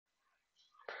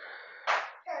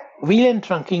VLAN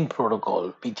trunking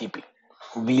protocol, BTP.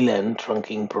 VLAN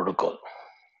trunking protocol.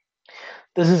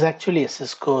 This is actually a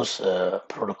Cisco's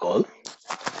protocol.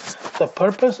 The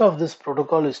purpose of this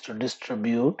protocol is to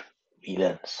distribute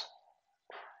VLANs.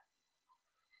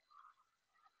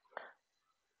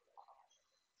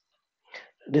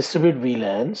 Distribute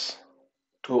VLANs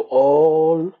to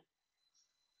all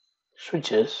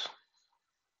switches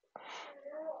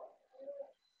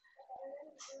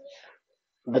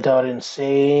that are in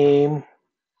same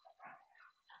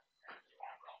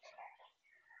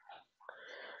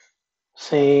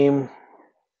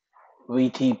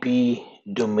VTP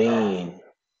domain.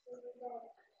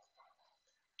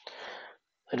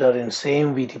 That are in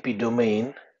same VTP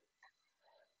domain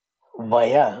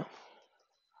via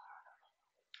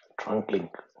trunk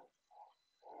link.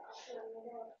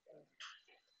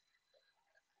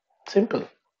 Simple.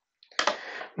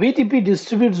 VTP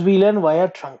distributes VLAN via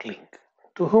trunk link.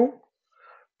 To whom?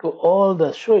 To all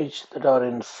the switches that are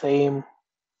in same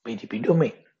VTP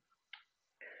domain.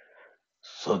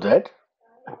 So that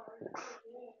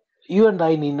you and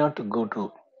I need not to go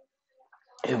to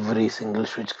every single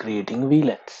switch creating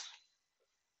VLANs.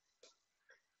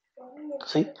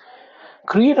 See,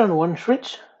 create on one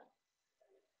switch,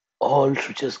 all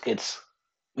switches gets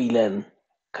VLAN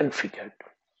configured.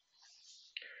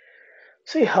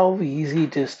 See how easy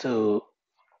it is to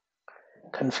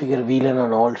configure VLAN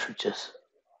on all switches.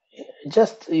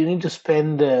 Just you need to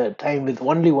spend time with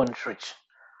only one switch.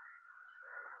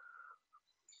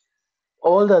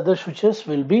 All the other switches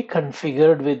will be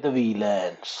configured with the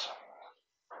VLANs.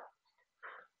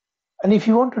 And if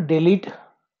you want to delete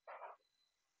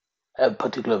a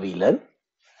particular VLAN,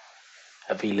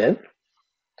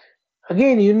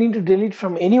 again you need to delete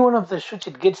from any one of the switch,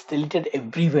 it gets deleted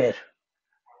everywhere.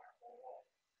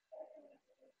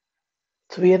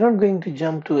 So we are not going to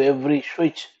jump to every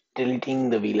switch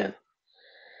deleting the VLAN.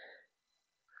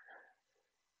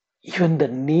 Even the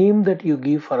name that you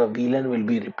give for a VLAN will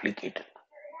be replicated.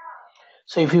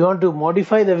 So if you want to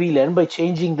modify the VLAN by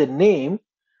changing the name,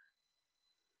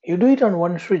 you do it on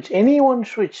one switch, any one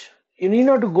switch. You need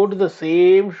not to go to the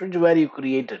same switch where you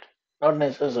created, not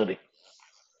necessary.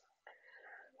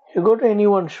 You go to any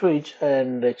one switch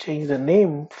and change the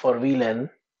name for VLAN.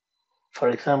 For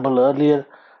example, earlier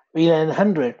VLAN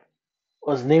 100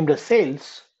 was named as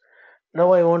sales.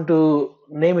 Now I want to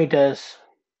name it as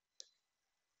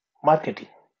marketing.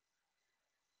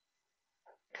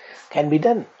 Can be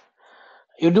done.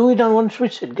 You do it on one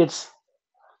switch, it gets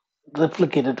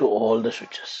replicated to all the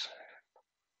switches.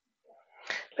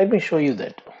 Let me show you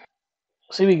that.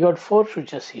 See, we got 4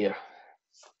 switches here.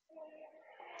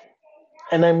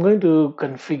 And I'm going to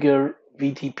configure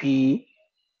VTP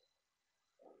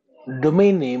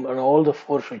domain name on all the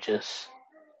 4 switches.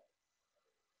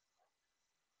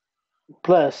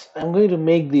 Plus, I'm going to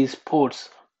make these ports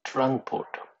trunk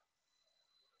port.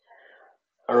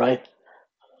 Alright,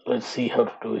 let's see how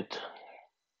to do it.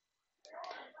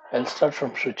 I'll start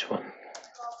from switch 1.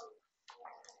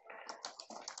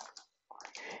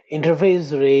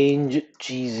 Interface range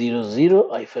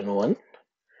G00-1.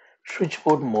 Switch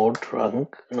port mode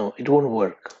trunk. No, it won't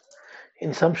work.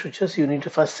 In some switches, you need to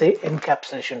first say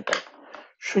encapsulation type.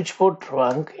 Switch port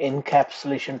trunk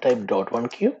encapsulation type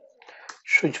 .1q.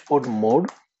 Switch port mode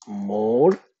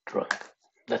trunk.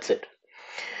 That's it.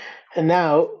 And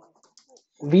now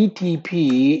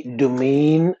VTP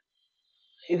domain.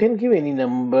 You can give any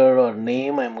number or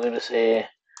name. I'm going to say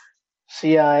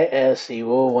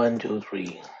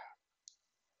CISCO123.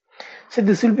 So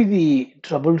this will be the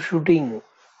troubleshooting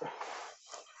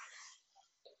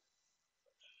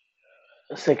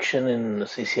section in the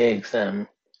CCI exam,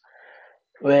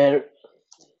 where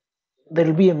there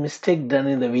will be a mistake done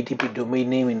in the VTP domain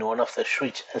name in one of the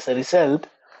switch. As a result,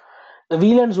 the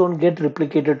VLANs won't get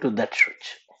replicated to that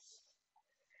switch.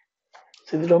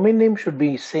 So the domain name should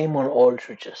be same on all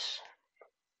switches.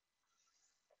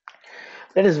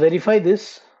 Let us verify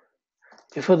this.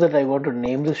 Before that, I want to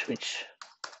name the switch.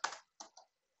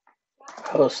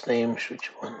 Host name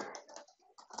switch 1.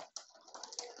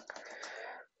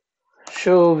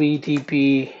 Show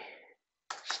VTP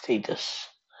status.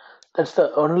 That's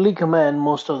the only command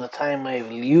most of the time I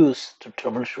will use to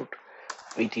troubleshoot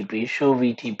VTP. Show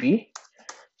VTP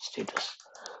status.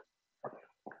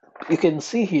 You can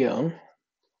see here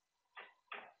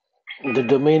the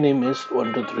domain name is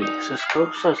 123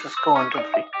 Cisco. So Cisco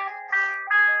 123.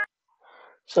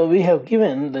 So we have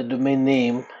given the domain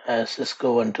name as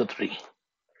Cisco 123.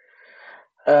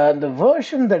 The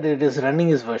version that it is running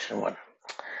is version 1.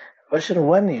 Version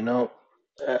 1,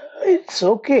 it's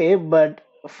okay, but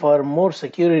for more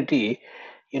security,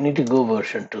 you need to go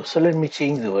version 2. So let me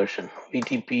change the version.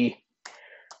 VTP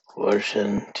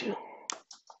version 2.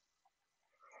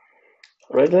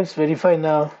 Right, let's verify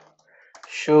now.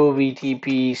 Show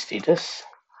VTP status.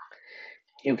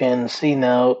 You can see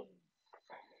now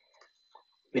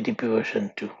VTP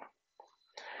version 2.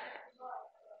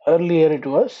 Earlier it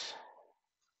was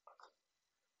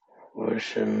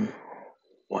version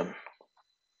 1.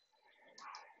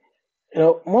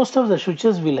 Most of the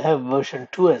switches will have version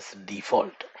 2 as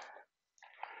default.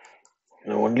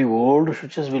 Only old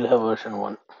switches will have version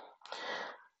 1.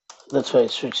 That's why I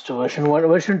switched to version 1.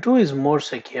 Version 2 is more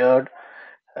secured,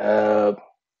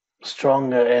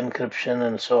 stronger encryption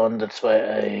and so on. That's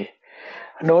why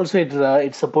and also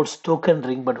it supports token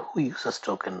ring, but who uses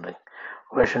token ring?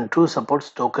 Version 2 supports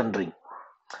token ring.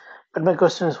 But my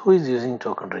question is, who is using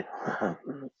token ring?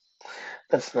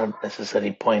 That's not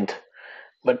necessary point,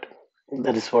 but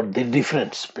that is what the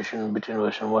difference between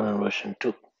version 1 and version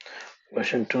 2.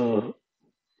 Version 2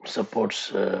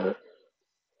 supports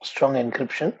strong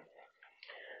encryption,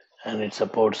 and it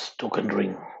supports token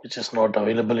ring, which is not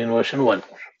available in version 1.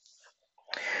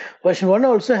 Version 1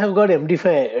 also have got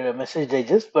MD5 message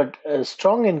digest, but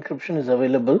strong encryption is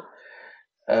available.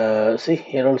 See,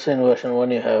 here also in version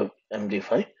 1 you have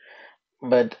MD5,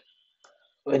 but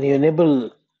when you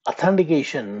enable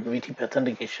authentication, VTP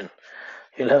authentication,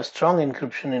 you'll have strong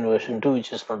encryption in version 2,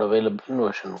 which is not available in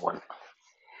version 1.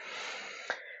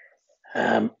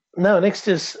 Now, next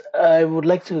is I would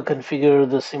like to configure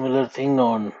the similar thing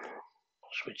on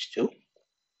switch 2.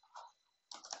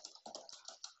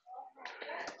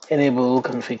 Enable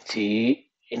config T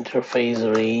interface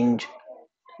range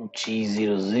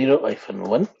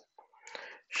G00-1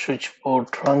 switch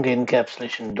port trunk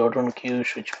encapsulation .1q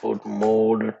switch port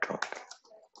mode trunk,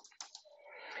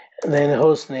 and then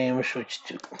host name switch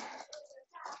 2.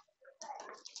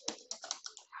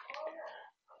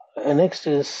 Next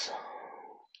is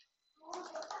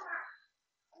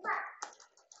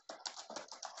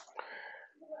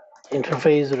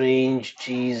interface range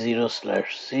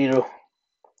G0/0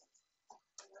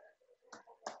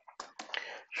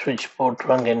 switch port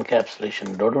trunk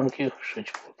encapsulation .1q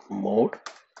switch port mode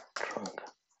trunk,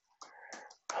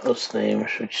 host name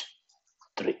switch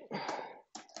 3.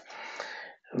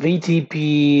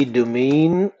 VTP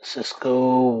domain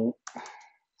Cisco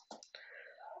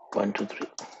 123.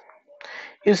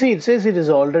 You see, it says it is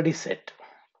already set.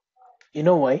 You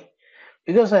know why?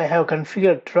 Because I have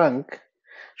configured trunk.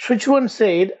 Switch 1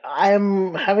 said I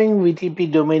am having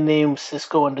VTP domain name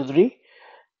Cisco 123.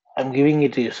 I'm giving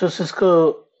it to you. So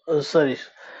Cisco, this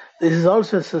is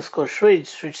also Cisco switch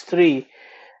 3.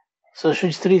 So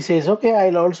switch 3 says, okay,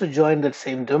 I'll also join that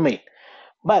same domain.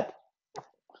 But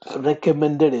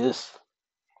recommended is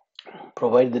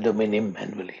provide the domain name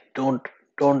manually. Don't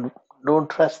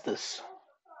trust this.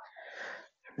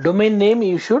 Domain name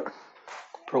you should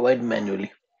provide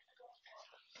manually.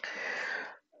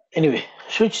 Anyway,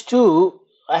 switch 2,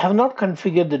 I have not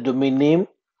configured the domain name,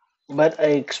 but I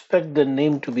expect the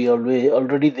name to be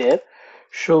already there.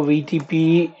 Show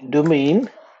VTP domain,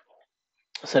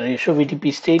 show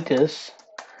VTP status.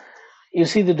 You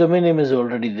see the domain name is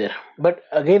already there. But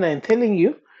again, I'm telling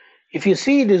you, if you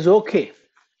see it is okay,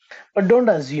 but don't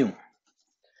assume.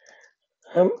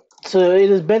 So it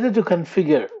is better to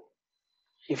configure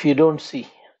if you don't see.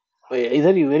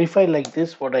 Either you verify like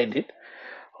this, what I did,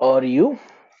 or you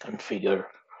configure.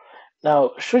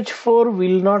 Now, switch 4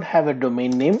 will not have a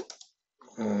domain name.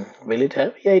 Will it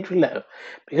have? Yeah, it will have.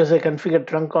 Because I configured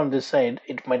trunk on this side,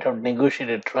 it might have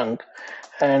negotiated trunk,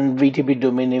 and VTP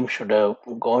domain name should have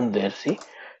gone there. See,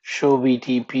 show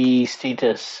VTP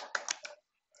status.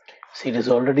 See, it is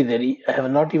already there. I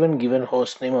have not even given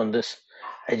host name on this.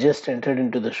 I just entered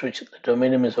into the switch. The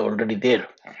domain name is already there.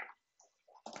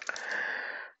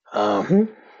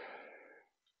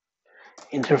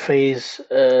 Interface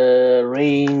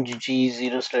range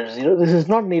G0/0. This is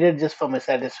not needed, just for my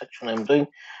satisfaction. I'm doing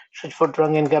switch port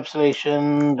trunk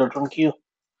encapsulation .1q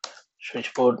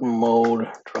switch port mode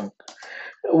trunk.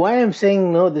 Why I'm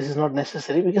saying no, this is not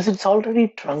necessary, because it's already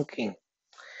trunking.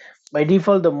 By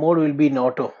default, the mode will be in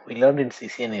auto. We learned in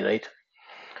CCNA, right?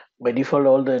 By default,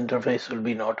 all the interface will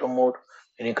be in auto mode.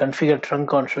 When you configure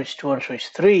trunk on switch 2 and switch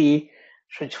 3,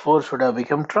 switch 4 should have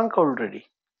become trunk already.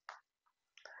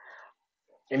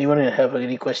 Anyone have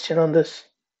any question on this?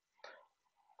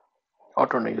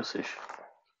 Auto negotiation.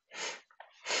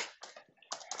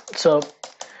 So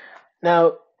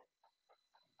now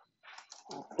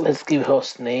let's give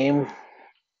host name.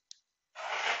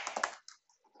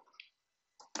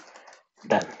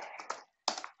 Done.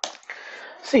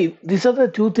 See, these are the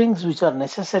two things which are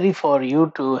necessary for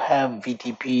you to have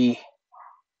VTP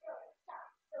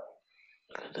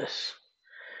this.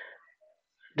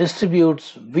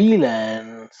 Distributes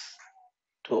VLANs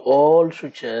to all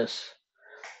switches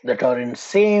that are in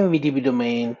same VTP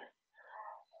domain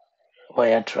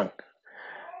via trunk.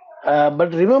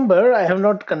 But remember, I have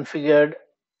not configured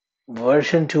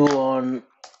version 2 on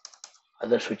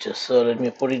other switches. So let me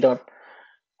put it on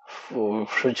for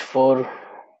switch 4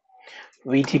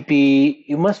 VTP.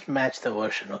 You must match the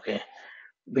version, okay?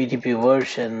 VTP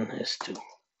version is 2.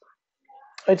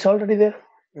 It's already there.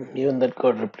 Even that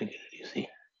got replicated, you see.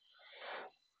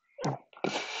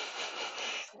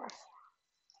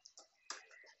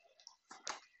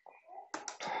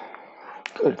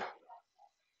 Good.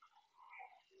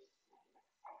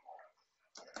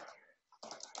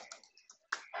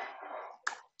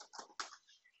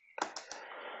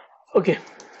 Okay,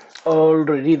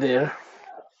 already there.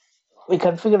 We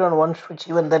configured on one switch,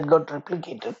 even that got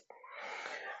replicated.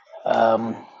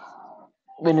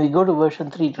 When we go to version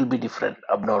 3, it will be different,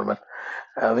 abnormal.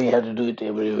 We have to do it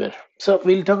everywhere. So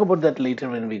we'll talk about that later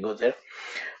when we go there.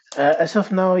 As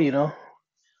of now,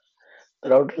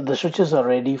 the switches are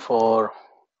ready for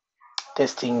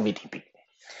testing VTP.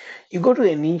 You go to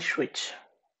any switch.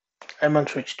 I'm on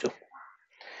switch 2.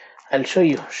 I'll show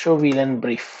you. Show VLAN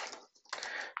brief.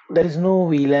 There is no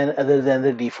VLAN other than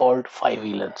the default 5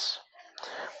 VLANs.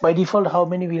 By default, how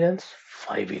many VLANs?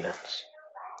 5 VLANs.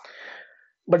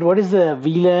 But what is the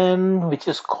VLAN which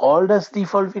is called as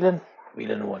default VLAN?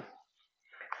 VLAN 1.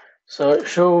 So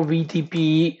show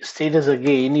VTP status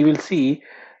again. You will see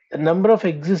the number of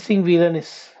existing VLAN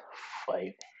is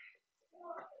 5.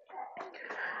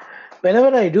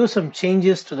 Whenever I do some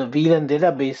changes to the VLAN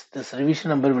database, this revision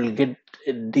number will get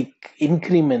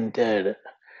incremented.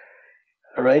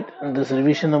 Right? And this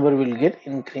revision number will get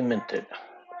incremented.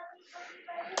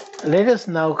 Let us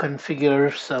now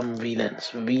configure some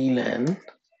VLANs. VLAN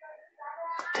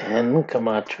 10,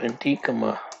 20,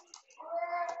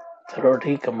 30,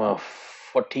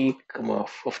 40,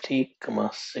 50,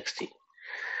 60.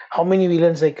 How many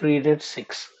VLANs I created?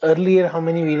 6. Earlier, how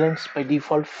many VLANs? By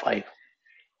default, 5.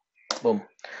 Boom.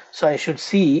 So I should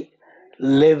see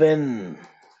 11.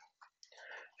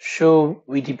 Show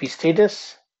VTP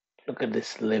status. Look at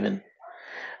this, 11.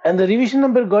 And the revision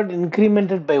number got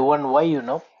incremented by 1. Why,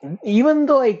 Even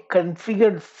though I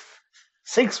configured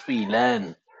 6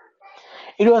 VLAN,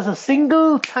 it was a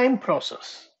single time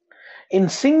process. In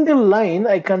single line,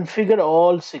 I configured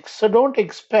all 6. So don't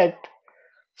expect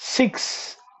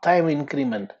 6 time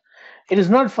increment. It is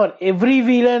not for every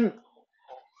VLAN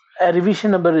a revision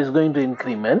number is going to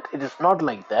increment. It is not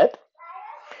like that.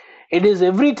 It is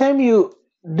every time you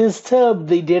disturb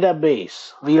the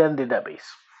database, VLAN database.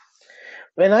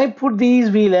 When I put these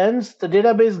VLANs, the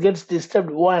database gets disturbed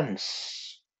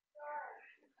once.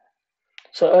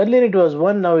 So earlier it was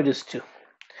 1, now it is 2.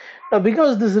 Now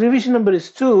because this revision number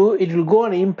is 2, it will go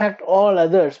and impact all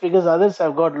others because others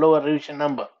have got lower revision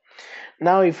number.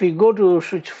 Now if we go to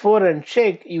switch 4 and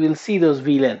check, you will see those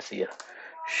VLANs here.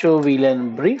 Show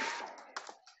VLAN brief.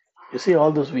 You see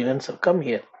all those VLANs have come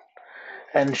here.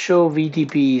 And show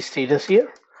VTP status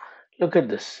here. Look at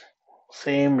this.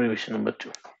 Same revision number 2.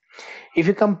 If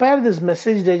you compare this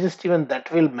message digest, even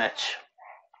that will match.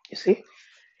 You see,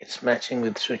 it's matching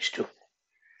with switch 2.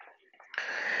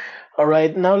 All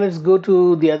right, now let's go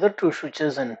to the other 2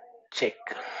 switches and check.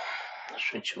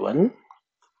 Switch 1.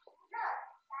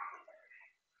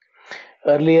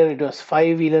 Earlier it was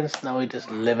 5 VLANs, now it is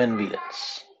 11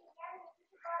 VLANs.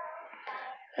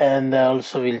 And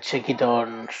also we'll check it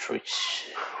on switch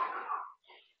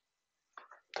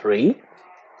 3.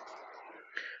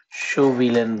 Show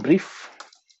VLAN brief.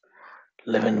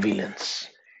 11 VLANs.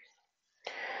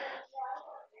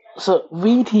 So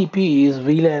VTP is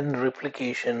VLAN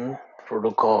replication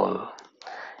protocol.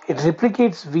 It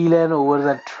replicates VLAN over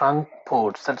the trunk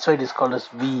ports. That's why it is called as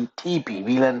VTP,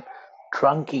 VLAN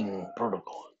trunking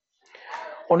protocol.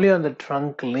 Only on the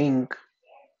trunk link,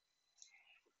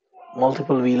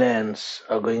 multiple VLANs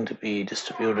are going to be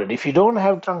distributed. If you don't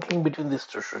have trunking between these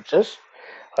 2 switches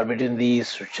or between these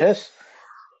switches,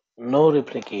 no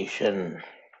replication.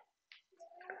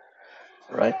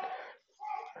 Right?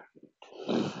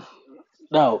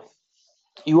 Now,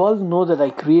 you all know that I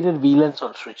created VLANs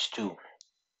on switch 2.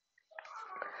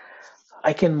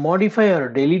 I can modify or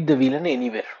delete the VLAN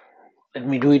anywhere. Let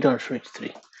me do it on switch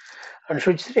 3. On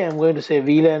switch 3, I'm going to say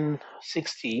VLAN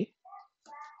 60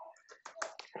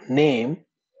 name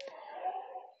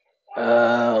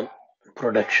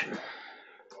production.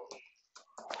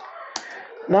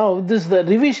 Now the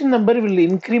revision number will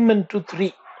increment to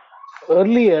 3.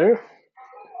 Earlier,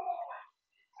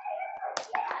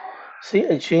 see,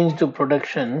 I changed to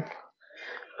production.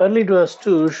 Earlier it was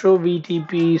 2, show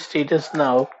VTP status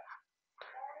now.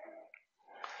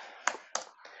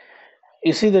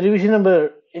 You see the revision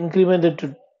number incremented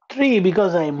to 3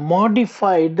 because I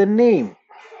modified the name.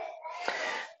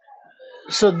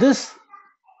 So this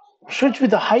switch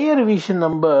with a higher revision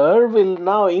number will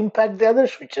now impact the other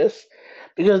switches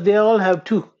because they all have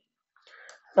 2.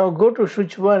 Now go to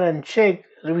switch 1 and check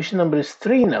revision number is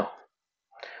 3 now,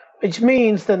 which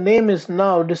means the name is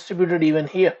now distributed even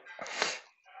here.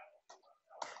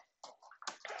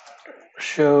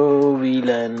 Show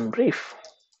VLAN brief.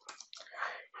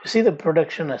 You see the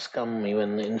production has come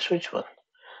even in switch 1.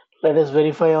 Let us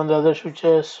verify on the other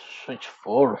switches. Switch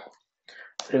 4,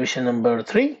 revision number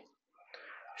 3,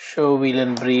 show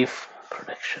VLAN brief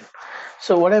production.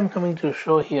 So what I'm coming to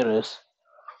show here is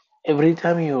every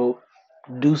time you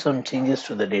do some changes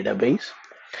to the database,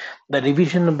 the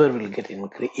revision number will get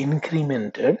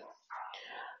incremented,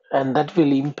 and that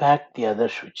will impact the other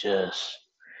switches.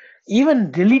 Even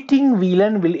deleting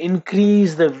VLAN will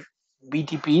increase the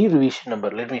BTP revision number.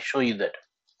 Let me show you that.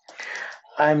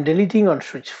 I'm deleting on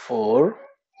switch 4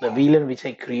 the VLAN which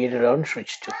I created on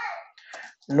switch 2.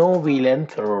 No VLAN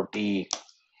authority.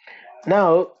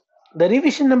 Now the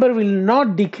revision number will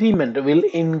not decrement, will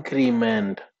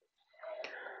increment,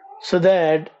 so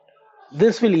that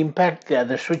this will impact the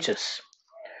other switches.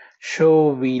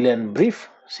 Show VLAN brief.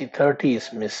 See 30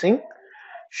 is missing.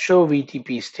 Show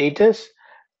VTP status.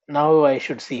 Now I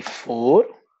should see 4.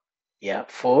 Yeah,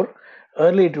 4.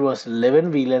 Earlier it was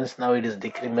 11 VLANs. Now it is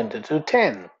decremented to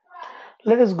 10.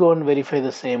 Let us go and verify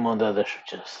the same on the other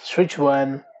switches. Switch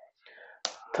 1,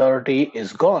 30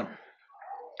 is gone.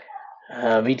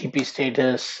 VTP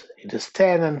status, it is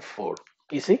 10 and 4.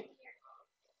 You see?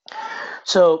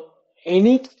 So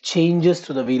any changes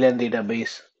to the VLAN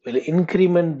database will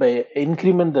increment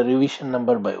the revision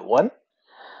number by 1,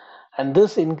 and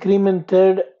this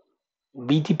incremented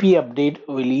BTP update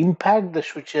will impact the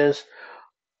switches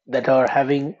that are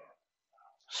having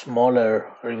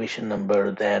smaller revision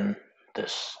number than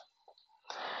this.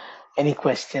 Any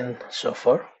question so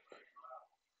far?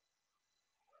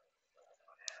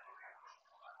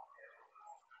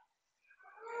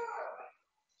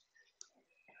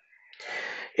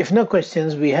 If no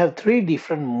questions, we have 3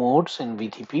 different modes in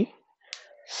VTP.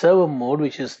 Server mode,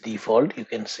 which is default, you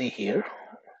can see here,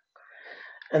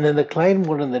 and then the client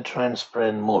mode and the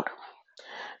transparent mode.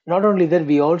 Not only that,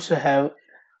 we also have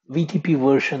VTP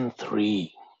version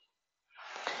 3,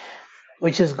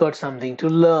 which has got something to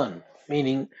learn,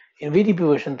 meaning in VTP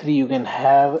version 3 you can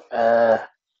have a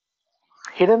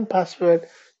hidden password,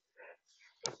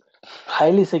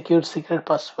 highly secured secret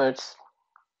passwords,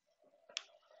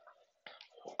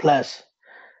 plus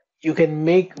you can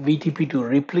make VTP to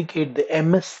replicate the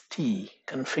MST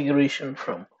configuration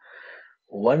from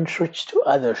one switch to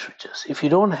other switches. If you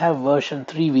don't have version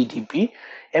 3 VTP,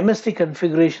 MST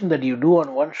configuration that you do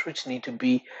on one switch need to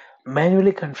be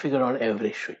manually configured on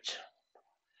every switch.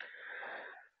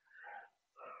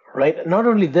 Right? Not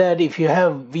only that, if you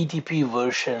have VTP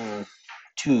version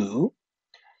 2,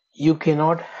 you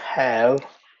cannot have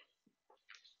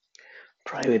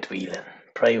private VLAN.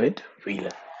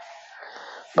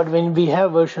 But when we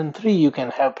have version 3, you can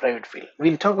have private VLAN.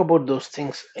 We'll talk about those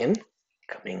things in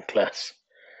coming class.